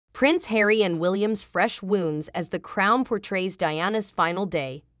Prince Harry and William's fresh wounds as the Crown portrays Diana's final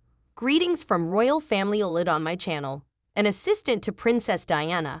day. Greetings from Royal Family Olid on my channel. An assistant to Princess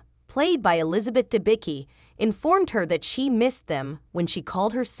Diana, played by Elizabeth Debicki, informed her that she missed them when she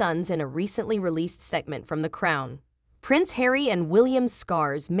called her sons in a recently released segment from The Crown. Prince Harry and William's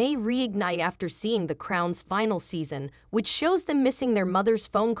scars may reignite after seeing The Crown's final season, which shows them missing their mother's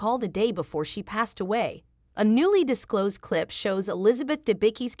phone call the day before she passed away. A newly disclosed clip shows Elizabeth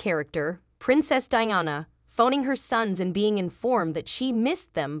Debicki's character, Princess Diana, phoning her sons and being informed that she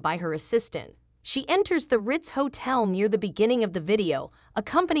missed them by her assistant. She enters the Ritz Hotel near the beginning of the video,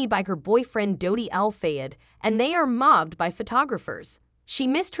 accompanied by her boyfriend Dodi Al-Fayed, and they are mobbed by photographers. She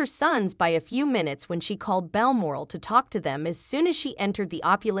missed her sons by a few minutes when she called Balmoral to talk to them as soon as she entered the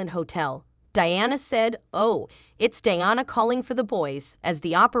opulent hotel. Diana said, "Oh, it's Diana calling for the boys," as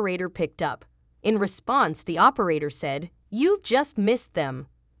the operator picked up. In response, the operator said, "You've just missed them.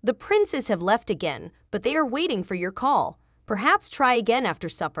 The princes have left again, but they are waiting for your call. Perhaps try again after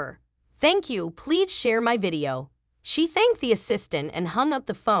supper. Thank you, please share my video." She thanked the assistant and hung up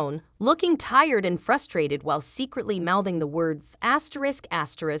the phone, looking tired and frustrated while secretly mouthing the word ****.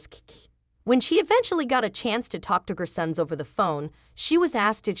 When she eventually got a chance to talk to her sons over the phone, she was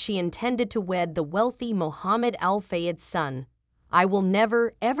asked if she intended to wed the wealthy Mohammed Al-Fayed's son. "I will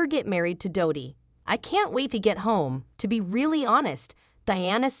never, ever get married to Dodi. I can't wait to get home, to be really honest,"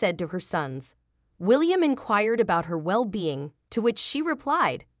 Diana said to her sons. William inquired about her well-being, to which she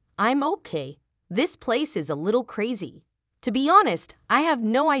replied, "I'm okay. This place is a little crazy. To be honest, I have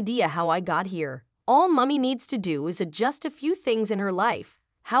no idea how I got here. All Mummy needs to do is adjust a few things in her life.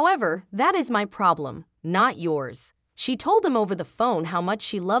 However, that is my problem, not yours." She told them over the phone how much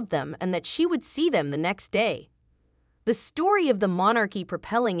she loved them and that she would see them the next day. The story of the monarchy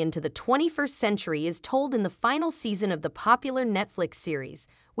propelling into the 21st century is told in the final season of the popular Netflix series,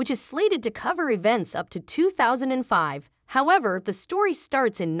 which is slated to cover events up to 2005. However, the story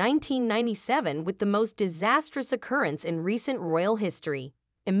starts in 1997 with the most disastrous occurrence in recent royal history.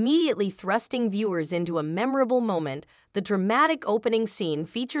 Immediately thrusting viewers into a memorable moment, the dramatic opening scene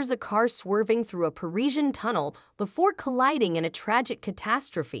features a car swerving through a Parisian tunnel before colliding in a tragic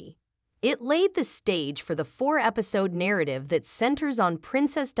catastrophe. It laid the stage for the 4-episode narrative that centers on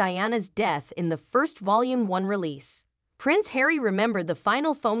Princess Diana's death in the first Volume 1 release. Prince Harry remembered the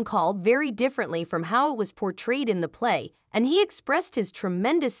final phone call very differently from how it was portrayed in the play, and he expressed his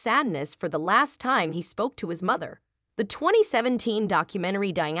tremendous sadness for the last time he spoke to his mother. The 2017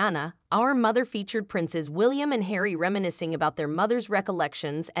 documentary Diana, Our Mother featured Princes William and Harry reminiscing about their mother's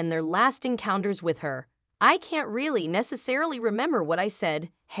recollections and their last encounters with her. "I can't really necessarily remember what I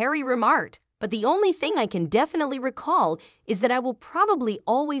said," Harry remarked, "but the only thing I can definitely recall is that I will probably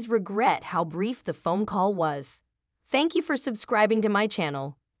always regret how brief the phone call was." Thank you for subscribing to my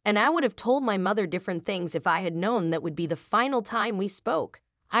channel, and I would have told my mother different things if I had known that would be the final time we spoke.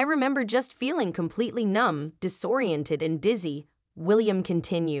 "I remember just feeling completely numb, disoriented, and dizzy," William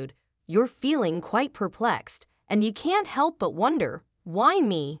continued. "You're feeling quite perplexed, and you can't help but wonder, why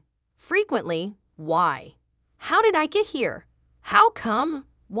me? Frequently, why? How did I get here? How come?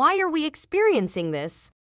 Why are we experiencing this?"